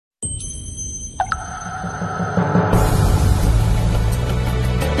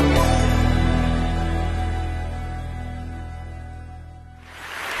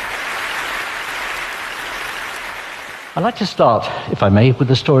I'd like to start, if I may, with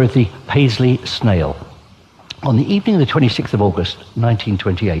the story of the Paisley snail. On the evening of the 26th of August,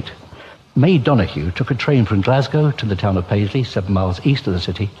 1928, May Donoghue took a train from Glasgow to the town of Paisley, 7 miles east of the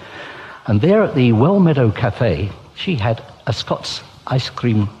city, and there at the Well Meadow Cafe, she had a Scots ice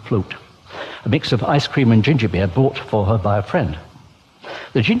cream float, a mix of ice cream and ginger beer bought for her by a friend.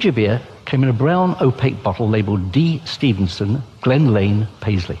 The ginger beer came in a brown opaque bottle labelled D. Stevenson, Glen Lane,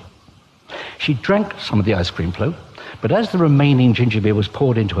 Paisley. She drank some of the ice cream float, but as the remaining ginger beer was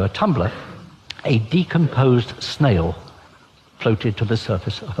poured into her tumbler, a decomposed snail floated to the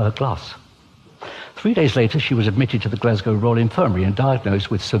surface of her glass. 3 days later, she was admitted to the Glasgow Royal Infirmary and diagnosed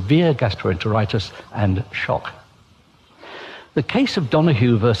with severe gastroenteritis and shock. The case of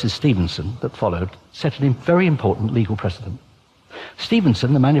Donoghue versus Stevenson that followed set a very important legal precedent.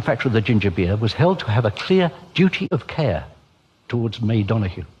 Stevenson, the manufacturer of the ginger beer, was held to have a clear duty of care towards May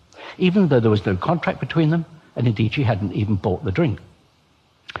Donoghue, even though there was no contract between them, and indeed she hadn't even bought the drink.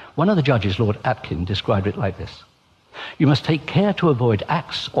 One of the judges, Lord Atkin, described it like this: "You must take care to avoid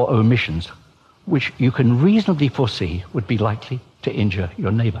acts or omissions which you can reasonably foresee would be likely to injure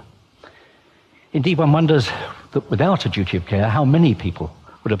your neighbour." Indeed, one wonders that without a duty of care, how many people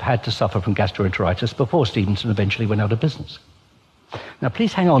would have had to suffer from gastroenteritis before Stevenson eventually went out of business. Now,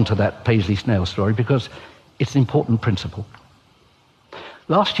 please hang on to that Paisley snail story, because it's an important principle.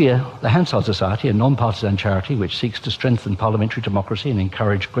 Last year, the Hansard Society, a non-partisan charity which seeks to strengthen parliamentary democracy and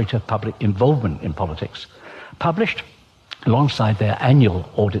encourage greater public involvement in politics, published, alongside their annual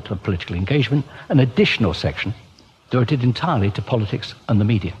audit of political engagement, an additional section devoted entirely to politics and the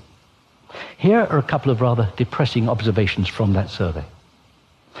media. Here are a couple of rather depressing observations from that survey.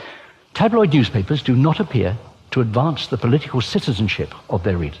 Tabloid newspapers do not appear to advance the political citizenship of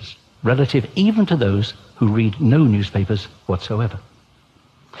their readers, relative even to those who read no newspapers whatsoever.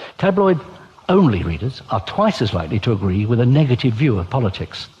 Tabloid-only readers are twice as likely to agree with a negative view of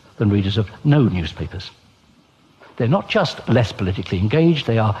politics than readers of no newspapers. They're not just less politically engaged,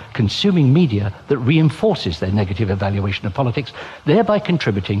 they are consuming media that reinforces their negative evaluation of politics, thereby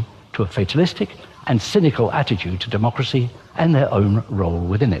contributing to a fatalistic and cynical attitude to democracy and their own role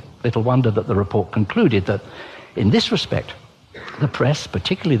within it. Little wonder that the report concluded that, in this respect, the press,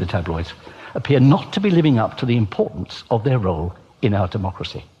 particularly the tabloids, appear not to be living up to the importance of their role in our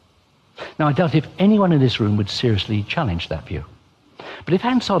democracy. Now, I doubt if anyone in this room would seriously challenge that view. But if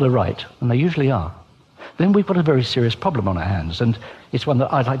Hansard are right, and they usually are, then we've got a very serious problem on our hands, and it's one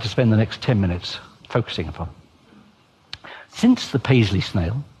that I'd like to spend the next 10 minutes focusing upon. Since the Paisley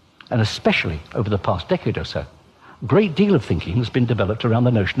snail, and especially over the past decade or so, a great deal of thinking has been developed around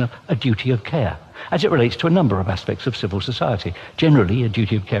the notion of a duty of care, as it relates to a number of aspects of civil society. Generally, a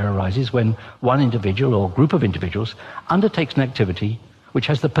duty of care arises when one individual or group of individuals undertakes an activity which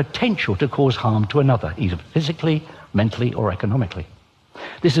has the potential to cause harm to another, either physically, mentally, or economically.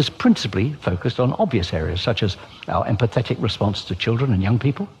 This is principally focused on obvious areas, such as our empathetic response to children and young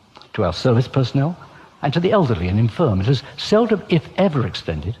people, to our service personnel, and to the elderly and infirm. It has seldom, if ever,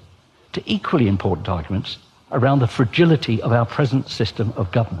 extended to equally important arguments around the fragility of our present system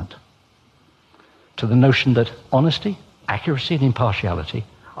of government, to the notion that honesty, accuracy, and impartiality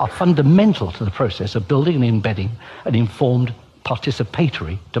are fundamental to the process of building and embedding an informed,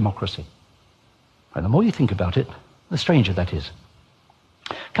 participatory democracy. And the more you think about it, the stranger that is.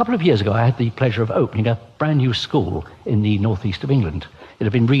 A couple of years ago, I had the pleasure of opening a brand new school in the northeast of England. It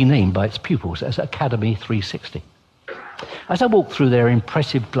had been renamed by its pupils as Academy 360. As I walked through their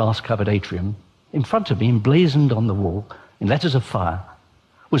impressive glass-covered atrium, in front of me, emblazoned on the wall, in letters of fire,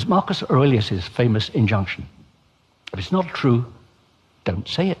 was Marcus Aurelius' famous injunction: if it's not true, don't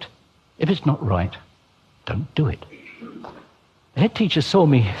say it. If it's not right, don't do it. The head teacher saw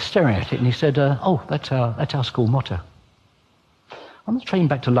me staring at it, and he said, "Oh, that's our school motto." On the train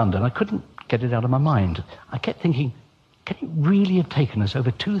back to London, I couldn't get it out of my mind. I kept thinking, can it really have taken us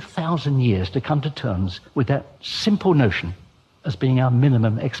over 2,000 years to come to terms with that simple notion as being our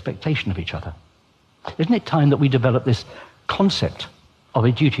minimum expectation of each other? Isn't it time that we developed this concept of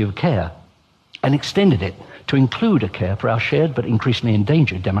a duty of care and extended it to include a care for our shared but increasingly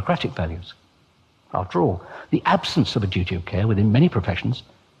endangered democratic values? After all, the absence of a duty of care within many professions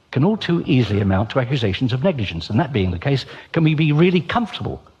can all too easily amount to accusations of negligence, and that being the case, can we be really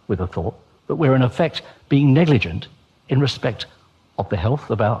comfortable with the thought that we're in effect being negligent in respect of the health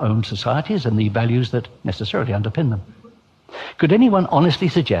of our own societies and the values that necessarily underpin them? Could anyone honestly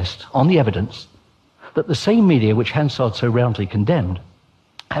suggest, on the evidence, that the same media which Hansard so roundly condemned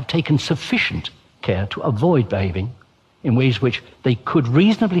have taken sufficient care to avoid behaving in ways which they could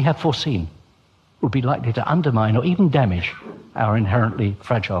reasonably have foreseen would be likely to undermine or even damage our inherently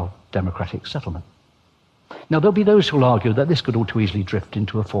fragile democratic settlement? Now, there'll be those who'll argue that this could all too easily drift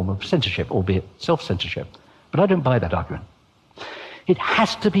into a form of censorship, albeit self-censorship. But I don't buy that argument. It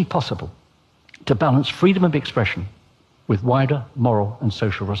has to be possible to balance freedom of expression with wider moral and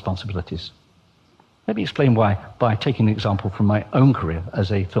social responsibilities. Let me explain why by taking an example from my own career as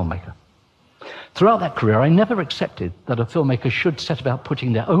a filmmaker. Throughout that career, I never accepted that a filmmaker should set about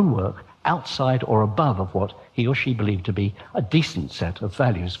putting their own work outside or above of what he or she believed to be a decent set of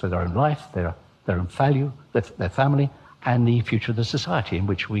values for their own life, their own value, their family, and the future of the society in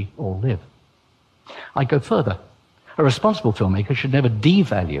which we all live. I go further. A responsible filmmaker should never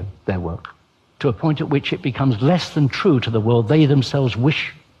devalue their work to a point at which it becomes less than true to the world they themselves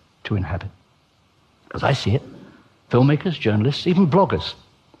wish to inhabit. As I see it, filmmakers, journalists, even bloggers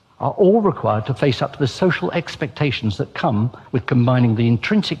are all required to face up to the social expectations that come with combining the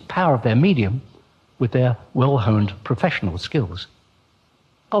intrinsic power of their medium with their well-honed professional skills.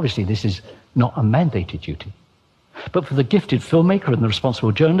 Obviously, this is not a mandated duty. But for the gifted filmmaker and the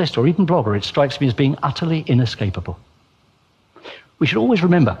responsible journalist or even blogger, it strikes me as being utterly inescapable. We should always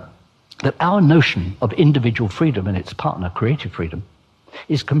remember that our notion of individual freedom and its partner, creative freedom,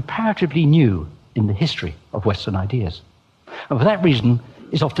 is comparatively new in the history of Western ideas. And for that reason,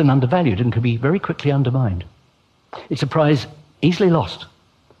 is often undervalued and can be very quickly undermined. It's a prize easily lost.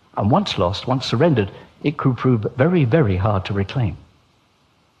 And once lost, once surrendered, it could prove very, very hard to reclaim.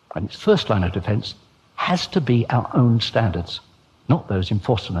 And its first line of defense has to be our own standards, not those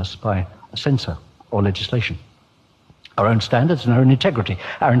enforced on us by a censor or legislation. Our own standards and our own integrity.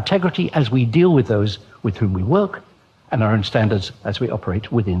 Our integrity as we deal with those with whom we work, and our own standards as we operate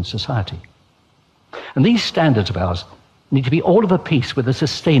within society. And these standards of ours need to be all of a piece with a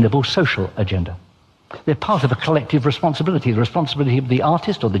sustainable social agenda. They're part of a collective responsibility, the responsibility of the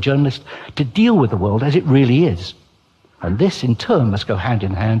artist or the journalist to deal with the world as it really is. And this, in turn, must go hand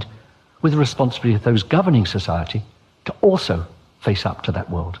in hand with the responsibility of those governing society to also face up to that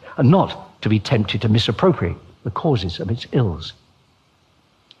world and not to be tempted to misappropriate the causes of its ills.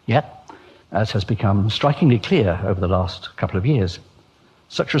 Yet, as has become strikingly clear over the last couple of years,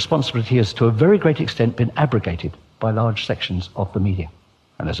 such responsibility has to a very great extent been abrogated by large sections of the media.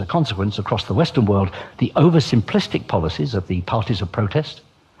 And as a consequence, across the Western world, the oversimplistic policies of the parties of protest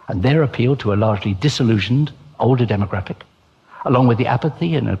and their appeal to a largely disillusioned, older demographic, along with the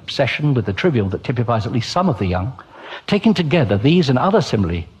apathy and obsession with the trivial that typifies at least some of the young, taken together, these and other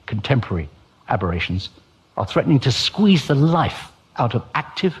similarly contemporary aberrations are threatening to squeeze the life out of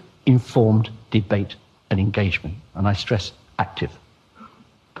active, informed debate and engagement. And I stress active.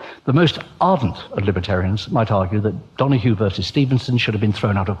 The most ardent of libertarians might argue that Donahue versus Stevenson should have been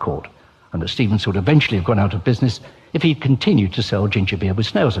thrown out of court, and that Stevenson would eventually have gone out of business if he continued to sell ginger beer with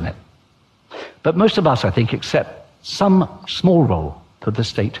snails in it. But most of us, I think, accept some small role for the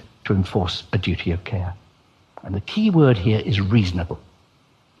state to enforce a duty of care. And the key word here is reasonable.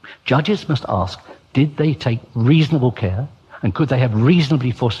 Judges must ask, did they take reasonable care, and could they have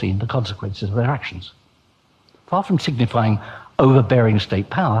reasonably foreseen the consequences of their actions? Far from signifying overbearing state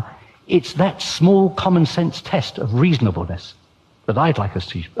power, it's that small common sense test of reasonableness that I'd like us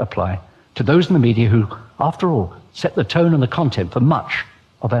to apply to those in the media who, after all, set the tone and the content for much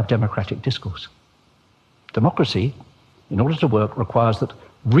of our democratic discourse. Democracy, in order to work, requires that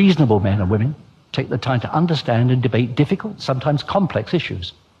reasonable men and women take the time to understand and debate difficult, sometimes complex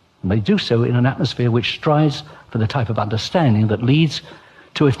issues. And they do so in an atmosphere which strives for the type of understanding that leads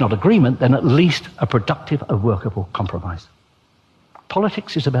to, if not agreement, then at least a productive and workable compromise.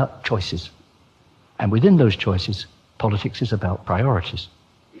 Politics is about choices. And within those choices, politics is about priorities.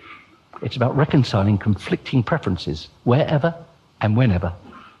 It's about reconciling conflicting preferences wherever and whenever,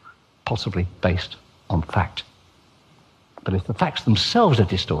 possibly based on fact. But if the facts themselves are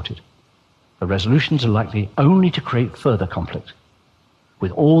distorted, the resolutions are likely only to create further conflict,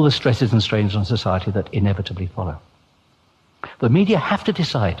 with all the stresses and strains on society that inevitably follow. The media have to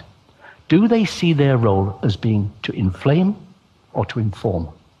decide, do they see their role as being to inflame or to inform?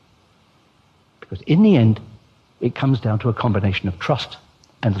 Because in the end, it comes down to a combination of trust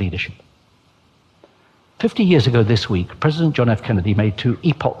and leadership. 50 years ago this week, President John F. Kennedy made two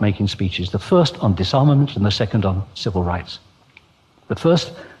epoch-making speeches, the first on disarmament and the second on civil rights. The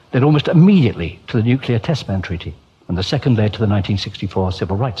first led almost immediately to the Nuclear Test Ban Treaty, and the second led to the 1964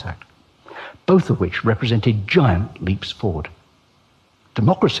 Civil Rights Act, both of which represented giant leaps forward.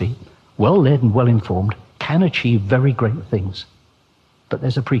 Democracy, well-led and well-informed, can achieve very great things. But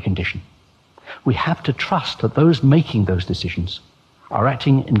there's a precondition. We have to trust that those making those decisions are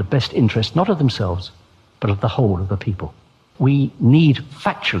acting in the best interest, not of themselves, but of the whole of the people. We need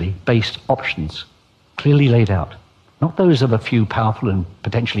factually based options, clearly laid out, not those of a few powerful and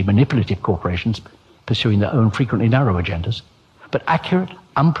potentially manipulative corporations, pursuing their own frequently narrow agendas, but accurate,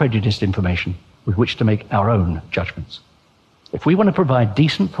 unprejudiced information with which to make our own judgments. If we want to provide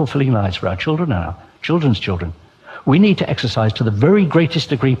decent, fulfilling lives for our children and our children's children, we need to exercise to the very greatest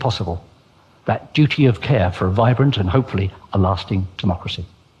degree possible that duty of care for a vibrant and hopefully a lasting democracy.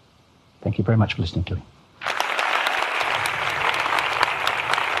 Thank you very much for listening to me.